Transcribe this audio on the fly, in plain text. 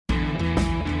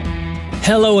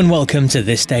Hello and welcome to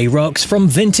This Day Rocks from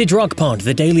Vintage Rock Pod,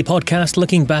 the daily podcast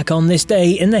looking back on this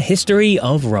day in the history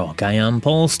of rock. I am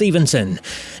Paul Stevenson.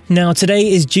 Now, today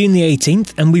is June the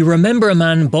 18th, and we remember a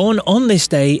man born on this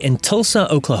day in Tulsa,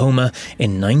 Oklahoma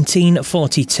in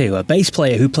 1942, a bass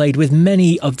player who played with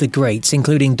many of the greats,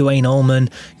 including Duane Allman,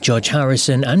 George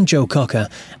Harrison and Joe Cocker,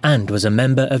 and was a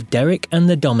member of Derek and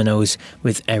the Dominos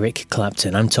with Eric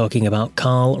Clapton. I'm talking about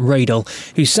Carl Radle,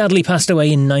 who sadly passed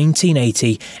away in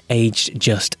 1980, aged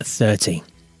just 30.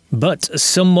 But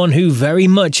someone who very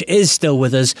much is still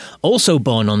with us, also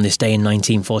born on this day in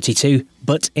 1942,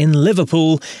 but in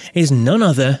Liverpool, is none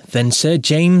other than Sir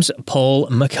James Paul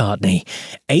McCartney.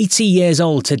 80 years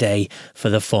old today for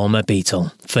the former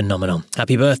Beatle. Phenomenal.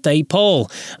 Happy birthday,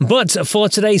 Paul. But for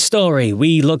today's story,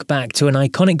 we look back to an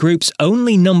iconic group's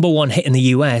only number one hit in the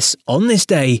US on this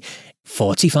day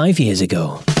 45 years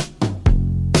ago.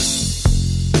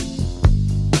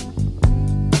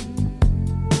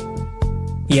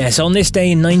 Yes, on this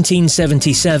day in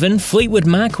 1977, Fleetwood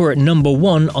Mac were at number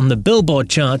one on the Billboard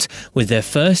chart with their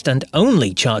first and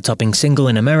only chart-topping single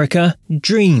in America,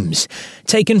 Dreams.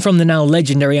 Taken from the now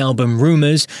legendary album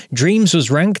Rumours, Dreams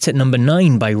was ranked at number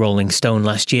 9 by Rolling Stone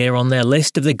last year on their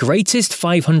list of the greatest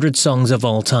 500 songs of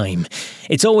all time.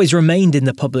 It's always remained in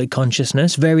the public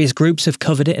consciousness. Various groups have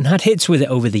covered it and had hits with it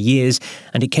over the years,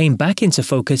 and it came back into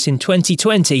focus in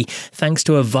 2020 thanks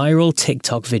to a viral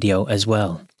TikTok video as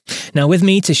well. Now, with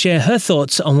me to share her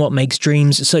thoughts on what makes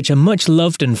Dreams such a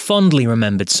much-loved and fondly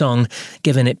remembered song,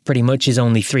 given it pretty much is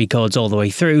only 3 chords all the way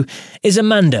through, is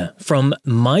Amanda from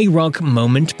My Rock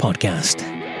Moment Podcast.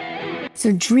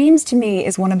 So Dreams to me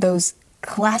is one of those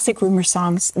classic Rumour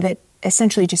songs that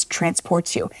essentially just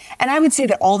transports you. And I would say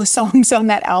that all the songs on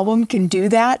that album can do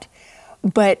that,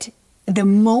 but the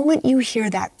moment you hear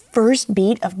that first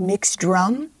beat of mixed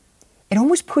drum, it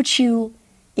almost puts you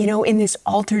in this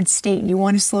altered state. You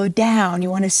want to slow down,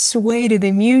 you want to sway to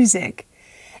the music.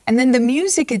 And then the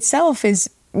music itself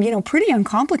is, pretty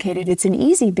uncomplicated. It's an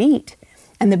easy beat.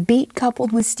 And the beat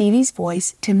coupled with Stevie's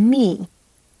voice, to me,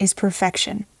 is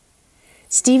perfection.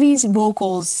 Stevie's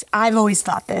vocals, I've always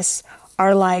thought this,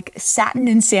 are like satin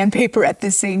and sandpaper at the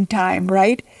same time,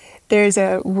 right? There's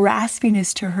a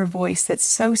raspiness to her voice that's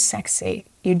so sexy.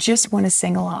 You just want to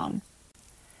sing along.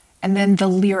 And then the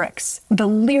lyrics. The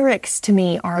lyrics, to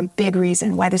me, are a big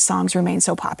reason why the songs remain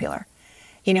so popular.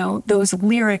 Those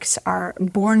lyrics are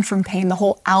born from pain. The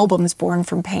whole album's born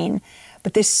from pain.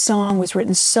 But this song was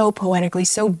written so poetically,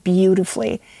 so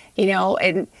beautifully,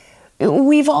 and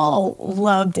we've all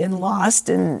loved and lost,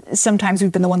 and sometimes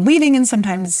we've been the one leaving, and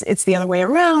sometimes it's the other way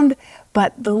around.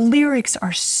 But the lyrics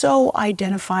are so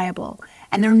identifiable,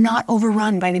 and they're not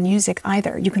overrun by the music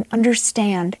either. You can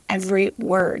understand every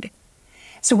word.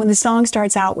 So when the song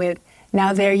starts out with,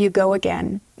 "Now there you go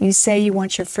again, you say you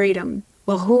want your freedom,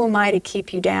 well, who am I to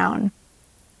keep you down?"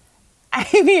 I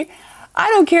mean, I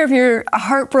don't care if you're a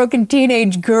heartbroken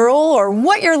teenage girl or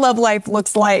what your love life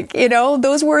looks like,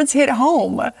 those words hit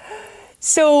home.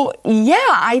 So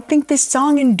yeah, I think this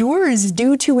song endures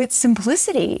due to its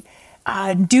simplicity,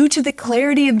 due to the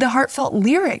clarity of the heartfelt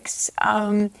lyrics,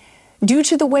 due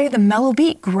to the way the mellow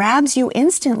beat grabs you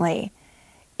instantly.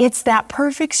 It's that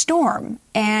perfect storm,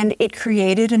 and it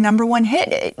created a number one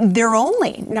hit, their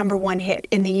only number one hit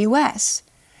in the US.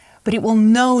 But it will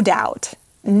no doubt,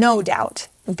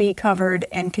 be covered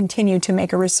and continue to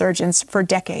make a resurgence for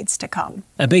decades to come.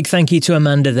 A big thank you to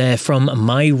Amanda there from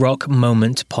My Rock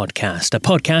Moment Podcast, a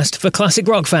podcast for classic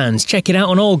rock fans. Check it out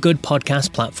on all good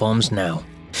podcast platforms now.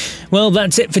 Well,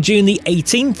 that's it for June the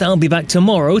 18th. I'll be back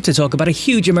tomorrow to talk about a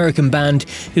huge American band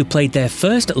who played their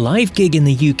first live gig in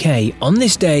the UK on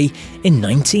this day in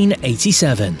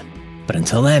 1987. But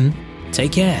until then,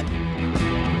 take care.